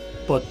go.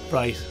 But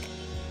right.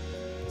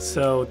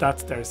 So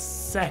that's their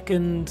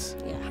second.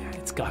 Yeah,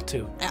 it's got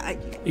to.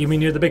 You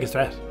mean you're the biggest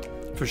threat,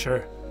 for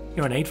sure.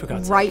 You're an 8 for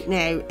God's sake. Right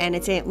now, and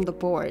it's 8 on the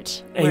board.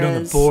 8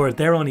 on the board.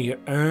 They're only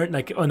they're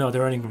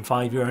earning from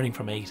 5. You're earning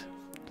from 8.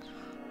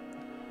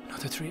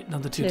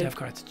 Another 2 dev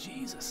cards.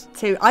 Jesus.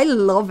 2. I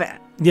love it.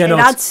 Yeah, it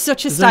adds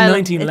such a style.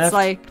 19 left.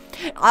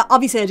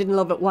 Obviously I didn't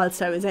love it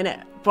whilst I was in it,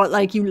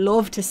 but you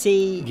love to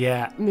see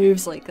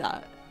moves like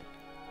that.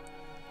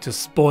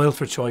 Just spoiled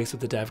for choice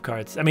with the dev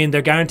cards. I mean,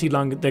 they're guaranteed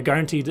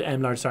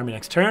large army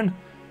next turn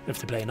if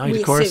they play a knight,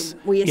 of course.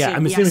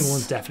 I'm assuming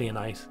one's definitely a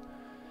knight.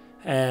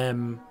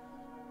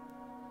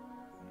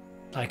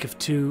 Like if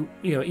two,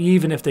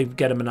 even if they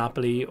get a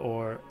monopoly,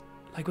 or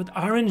like with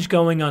Orange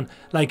going on,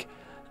 like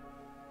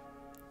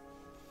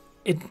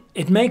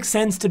it makes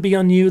sense to be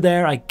on you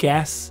there, I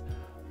guess.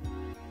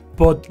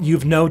 But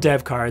you've no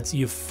dev cards,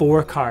 you've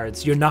 4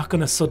 cards. You're not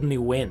going to suddenly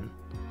win.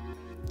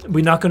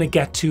 We're not going to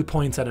get 2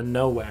 points out of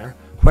nowhere.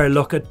 Where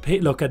look at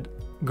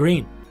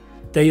Green,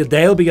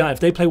 they'll be on, if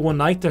they play one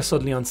night, they're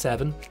suddenly on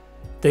 7.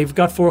 They've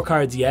got 4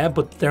 cards, yeah,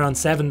 but they're on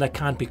 7 that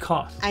can't be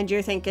caught. And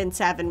you're thinking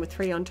 7 with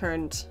 3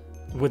 unturned.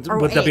 Would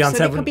they be on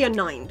 7? They could be on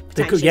 9.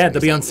 They'll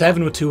be on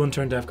 7 with 2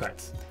 unturned dev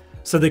cards.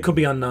 So they could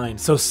be on 9.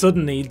 So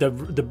suddenly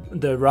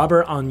the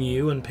robber on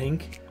you and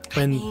pink,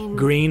 when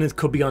Green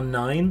could be on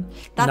 9.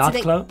 That's not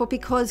close. But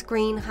because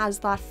Green has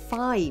that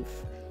 5,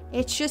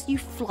 it's just you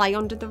fly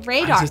under the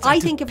radar. I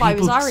think if I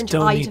was Orange,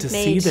 I'd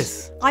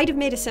have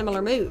made a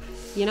similar move,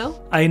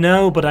 I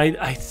know, but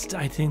I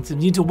think they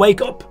need to wake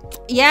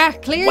up. Yeah,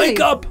 clearly. Wake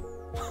up!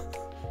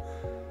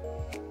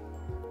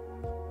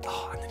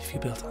 Oh, and then if you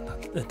built on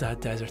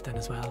that desert then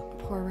as well.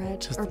 Poor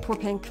red. Or poor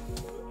pink.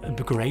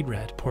 Great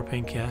red. Poor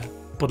pink, yeah.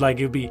 But like,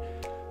 it would be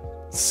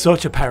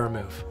such a power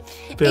move.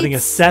 Building a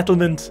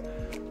settlement.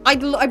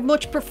 I'd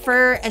much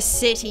prefer a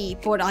city,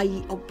 but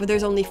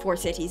there's only 4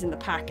 cities in the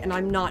pack, and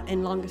I'm not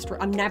in longest road.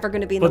 I'm never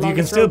going to be in the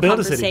longest road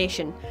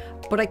conversation.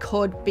 But I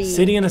could be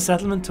city and a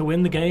settlement to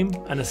win the game,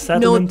 and a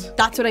settlement. No,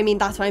 that's what I mean.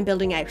 That's why I'm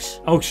building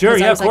out. Oh sure,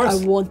 yeah, of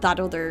course. I want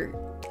that other.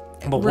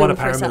 But what a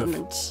power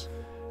move!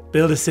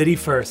 Build a city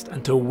first,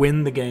 and to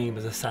win the game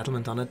is a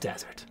settlement on a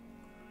desert.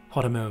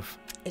 What a move!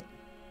 It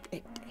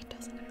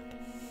doesn't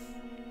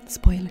happen.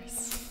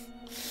 Spoilers.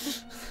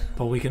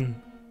 But we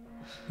can.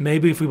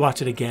 Maybe if we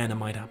watch it again, it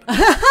might happen.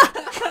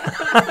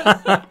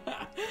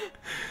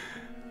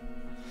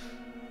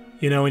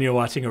 When you're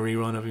watching a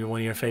rerun of one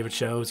of your favorite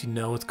shows,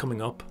 it's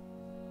coming up.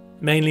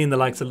 Mainly in the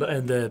likes of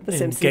in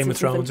Game of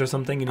Thrones or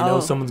something, and you know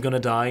someone's gonna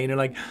die, and you're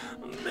like,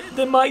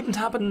 they mightn't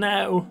happen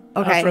now.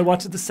 Okay. After I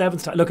watch it the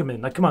 7th time, look at me,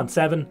 like, come on,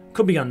 7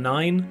 could be on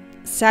 9.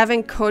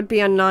 7 could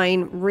be on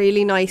 9.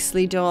 Really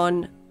nicely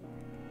done.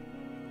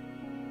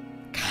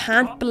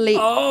 Can't believe.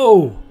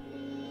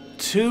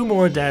 2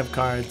 more dev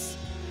cards.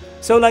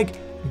 So, like,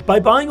 by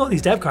buying all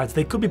these dev cards,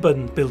 they could be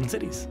building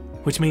cities,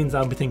 which means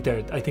I think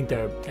they're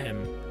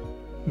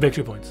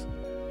victory points.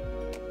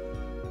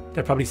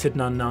 They're probably sitting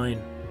on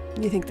 9.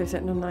 You think they're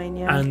sitting on 9,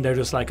 yeah. And they're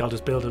just like, I'll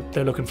just build it.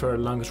 They're looking for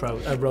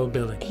a road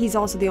building. He's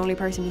also the only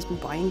person who's been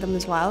buying them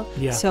as well.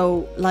 Yeah.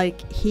 So,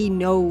 like, he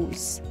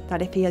knows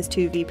that if he has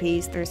 2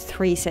 VPs, there's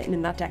 3 sitting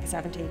in that deck of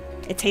 17.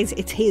 It's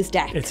his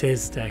deck. It's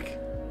his deck.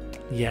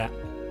 Yeah.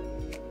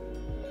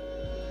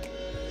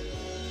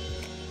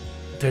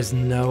 There's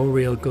no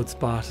real good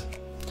spot.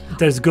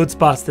 There's good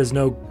spots. There's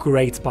no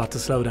great spot to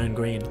slow down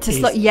Green. I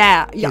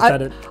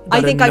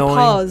think I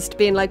paused,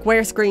 being like,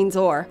 "Where's Green's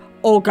ore?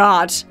 Oh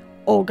God,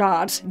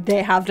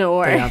 they have no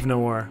ore. They have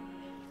no ore."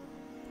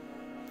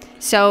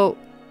 So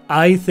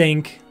I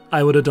think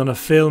I would have done a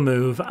fill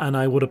move, and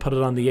I would have put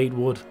it on the 8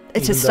 wood.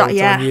 It's just on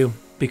you,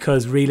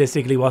 because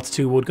realistically, what's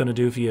 2 wood going to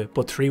do for you?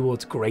 But 3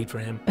 wood's great for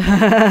him.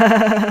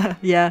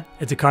 Yeah,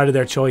 it's a card of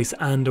their choice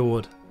and a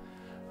wood.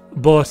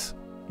 But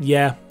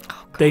yeah.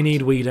 They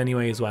need wheat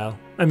anyway as well.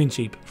 I mean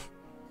cheap.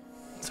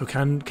 So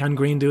can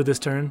Green do it this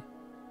turn?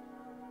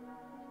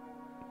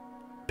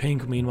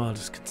 Pink, meanwhile,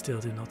 just can still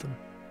do nothing.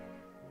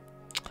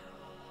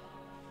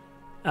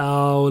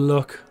 Oh,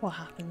 look. What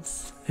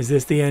happens? Is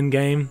this the end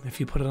game? If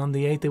you put it on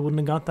the 8, they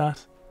wouldn't have got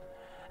that.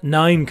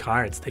 9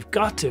 cards. They've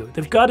got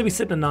to be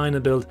sitting at 9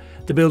 and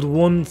build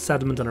 1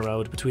 settlement on a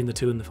road between the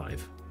 2 and the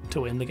 5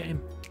 to win the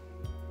game.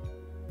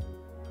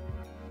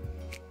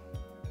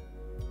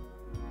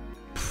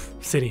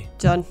 City.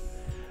 Done.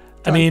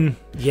 I mean,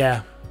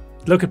 yeah.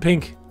 Look at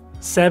pink.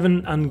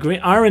 7 and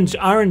green. Orange.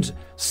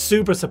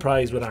 Super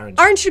surprised with orange.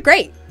 Orange did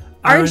great.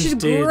 Orange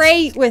did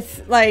great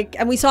with, like,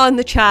 and we saw in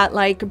the chat,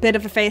 like, a bit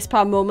of a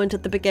facepalm moment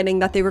at the beginning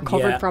that they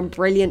recovered from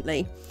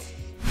brilliantly.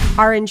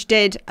 Orange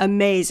did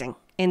amazing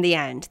in the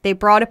end. They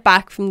brought it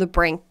back from the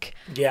brink.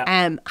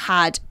 Yeah.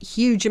 Had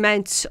huge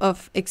amounts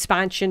of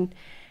expansion,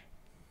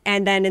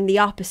 and then in the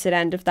opposite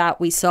end of that,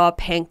 we saw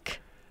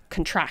pink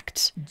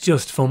contract.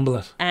 Just fumble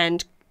it.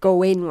 And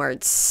go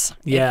inwards,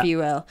 if you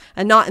will.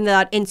 And not in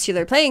that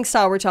insular playing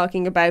style we're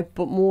talking about,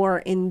 but more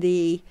in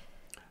the...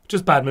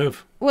 Just bad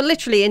move. Well,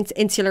 literally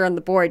insular on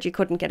the board, you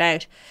couldn't get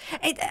out.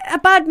 A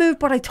bad move,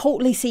 but I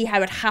totally see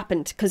how it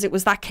happened, because it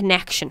was that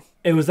connection.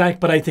 It was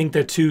that, but I think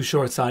they're too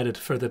short-sighted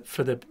for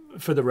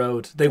the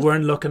road. They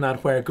weren't looking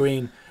at where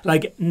Green...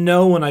 Like,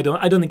 no one, I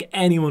don't think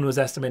anyone was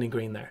estimating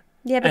Green there.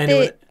 Yeah,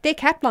 but they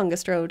kept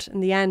longest road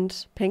in the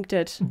end. Pink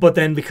did. But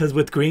then, because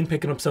with Green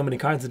picking up so many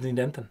cards, it didn't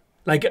need anything.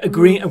 Like, a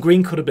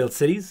Green could have built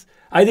cities.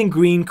 I think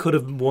Green could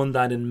have won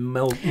that in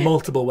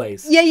multiple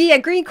ways. Yeah.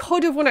 Green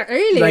could have won it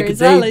earlier like,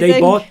 as well.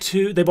 They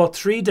bought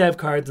 3 dev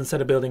cards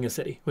instead of building a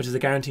city, which is a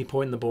guaranteed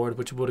point in the board,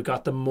 which would have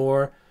got them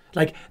more.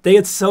 Like, they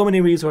had so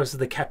many resources,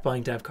 they kept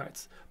buying dev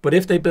cards. But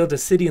if they built a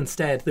city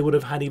instead, they would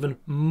have had even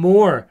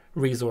more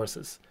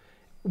resources.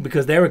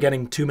 because they were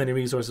getting too many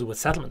resources with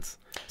settlements.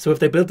 So if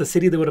they built the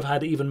city, they would have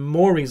had even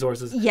more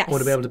resources. Yes. Would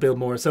have been able to build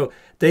more. So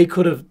they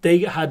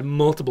had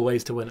multiple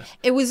ways to win it.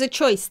 It was a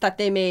choice that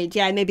they made.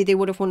 Yeah, maybe they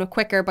would have won it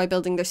quicker by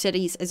building their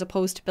cities as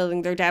opposed to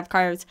building their dev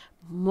cards.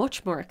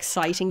 Much more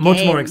exciting game.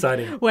 Much more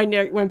exciting.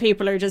 When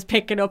people are just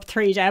picking up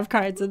 3 dev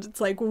cards and it's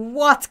like,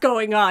 what's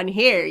going on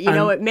here? You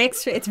know,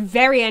 it's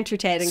very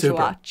entertaining to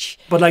watch.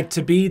 But like,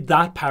 to be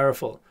that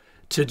powerful,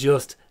 to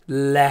just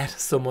let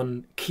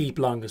someone keep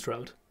longest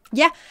road.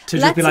 Yeah, to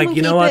just be like,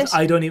 you know what,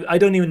 I don't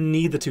even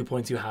need the 2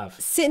 points you have.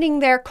 Sitting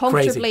there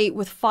comfortably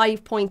with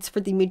 5 points for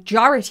the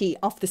majority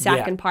of the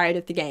second part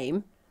of the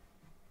game.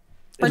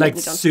 Like,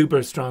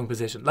 super strong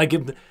position, like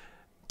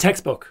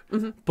textbook.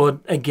 But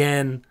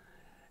again,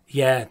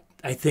 yeah,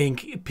 I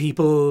think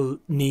people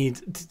need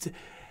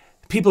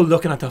people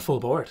looking at the full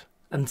board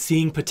and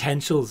seeing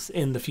potentials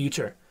in the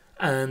future.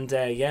 And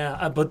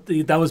but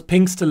that was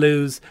pinks to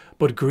lose,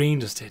 but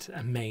green just did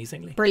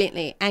amazingly.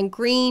 Brilliantly. And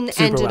green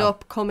ended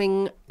up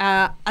coming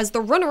as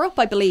the runner-up,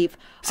 I believe,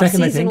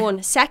 second, of Season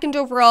 1. Second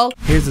overall.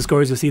 Here's the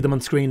scores. You'll see them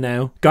on screen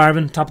now.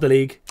 Garvin, top of the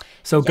league.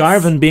 So yes.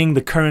 Garvin being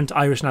the current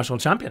Irish national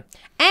champion.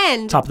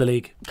 And top of the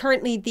league.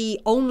 Currently the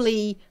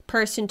only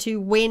person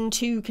to win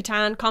 2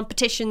 Catan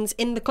competitions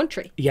in the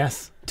country.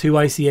 Yes. 2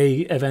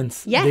 ICA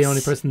events. Yes. The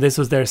only person. This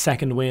was their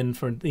second win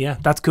for. Yeah,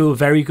 that's cool.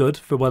 Very good.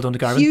 Well done to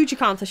Garvin. Huge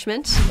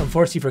accomplishment.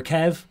 Unfortunately for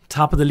Kev,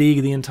 top of the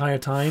league the entire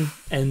time,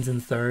 ends in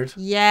 3rd.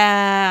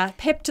 Yeah.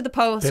 Pip to the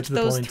post. Pip to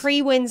the Those point.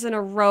 3 wins in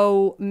a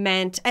row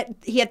meant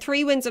he had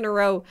 3 wins in a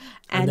row,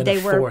 and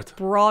they were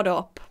brought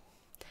up.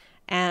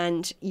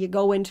 And you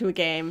go into a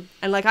game,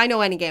 and like, I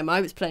know any game I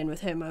was playing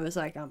with him, I was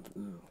like, I'm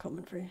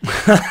coming for you.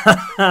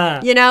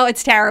 You know,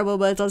 it's terrible,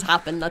 but it does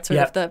happen. That's sort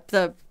of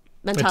the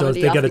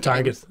mentality. It does. They get a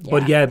target. Yeah.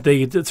 But yeah,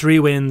 they did 3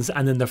 wins,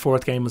 and then their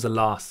 4th game was a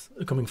loss,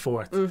 coming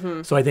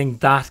 4th. So I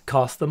think that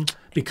cost them,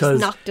 because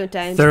knocked it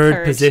down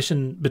third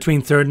position,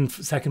 between 3rd and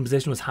 2nd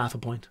position was half a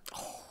point.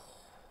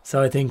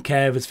 So I think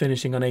Kev is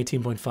finishing on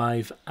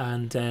 18.5,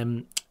 and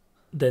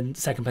then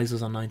 2nd place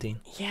was on 19.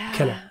 Yeah.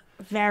 Killer.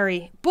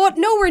 Very. But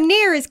nowhere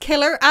near as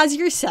killer as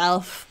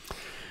yourself.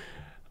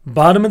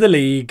 Bottom of the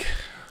league.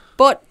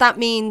 But that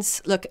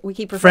means, look, we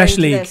keep referring fresh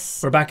to league. this.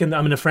 We're back in.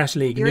 I'm in a fresh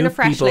league. You're new in a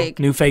fresh people, league.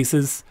 New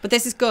faces. But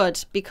this is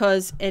good,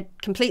 because it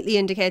completely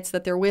indicates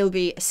that there will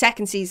be a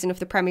second season of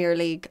the Premier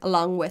League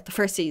along with the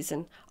first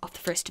season of the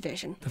First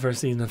Division. The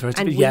first season of the First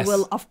Division. Division. And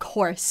we will, of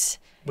course.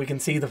 We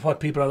can see what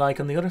people are like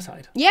on the other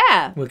side.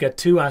 Yeah. We'll get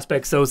 2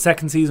 aspects. So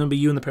second season will be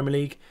you in the Premier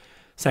League.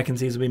 Second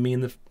season will be me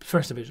in the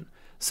First Division.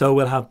 So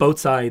we'll have both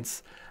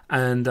sides.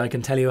 And I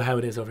can tell you how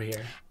it is over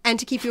here. And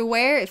to keep you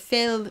aware, if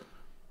Phil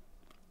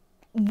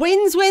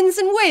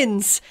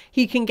wins,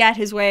 he can get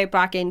his way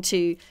back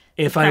into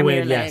the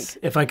Premier League. Yes.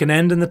 If I can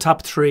end in the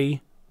top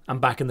 3, I'm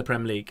back in the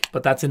Premier League.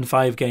 But that's in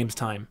 5 games'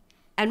 time.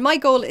 And my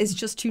goal is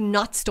just to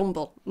not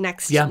stumble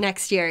next year.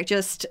 Next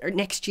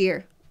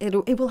year.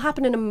 It will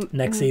happen in a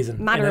next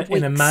season. Matter of weeks.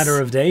 In a matter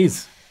of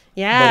days.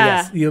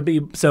 Yeah. But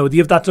yes, so you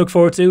have that to look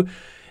forward to.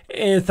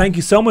 Thank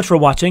you so much for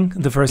watching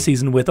the first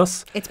season with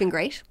us. It's been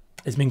great.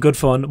 It's been good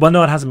fun. Well,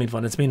 no, it hasn't been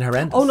fun. It's been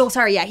horrendous. Oh, no,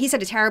 sorry. Yeah, he's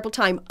had a terrible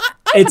time.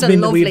 I had a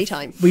lovely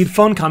time. We had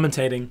fun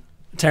commentating,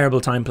 terrible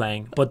time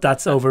playing. But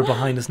that's over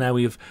behind us now.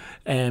 We have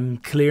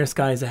clear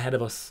skies ahead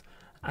of us.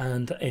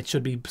 And it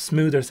should be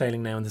smoother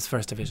sailing now in this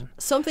First Division.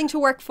 Something to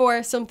work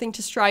for, something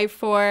to strive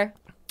for.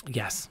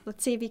 Yes.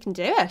 Let's see if you can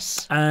do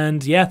it.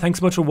 And yeah, thanks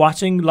so much for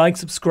watching. Like,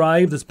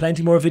 subscribe. There's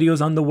plenty more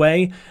videos on the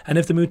way. And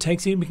if the mood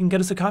takes you, we can get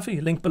us a coffee.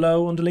 Link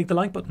below, underlink the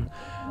like button.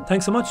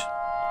 Thanks so much.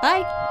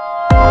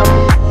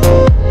 Bye.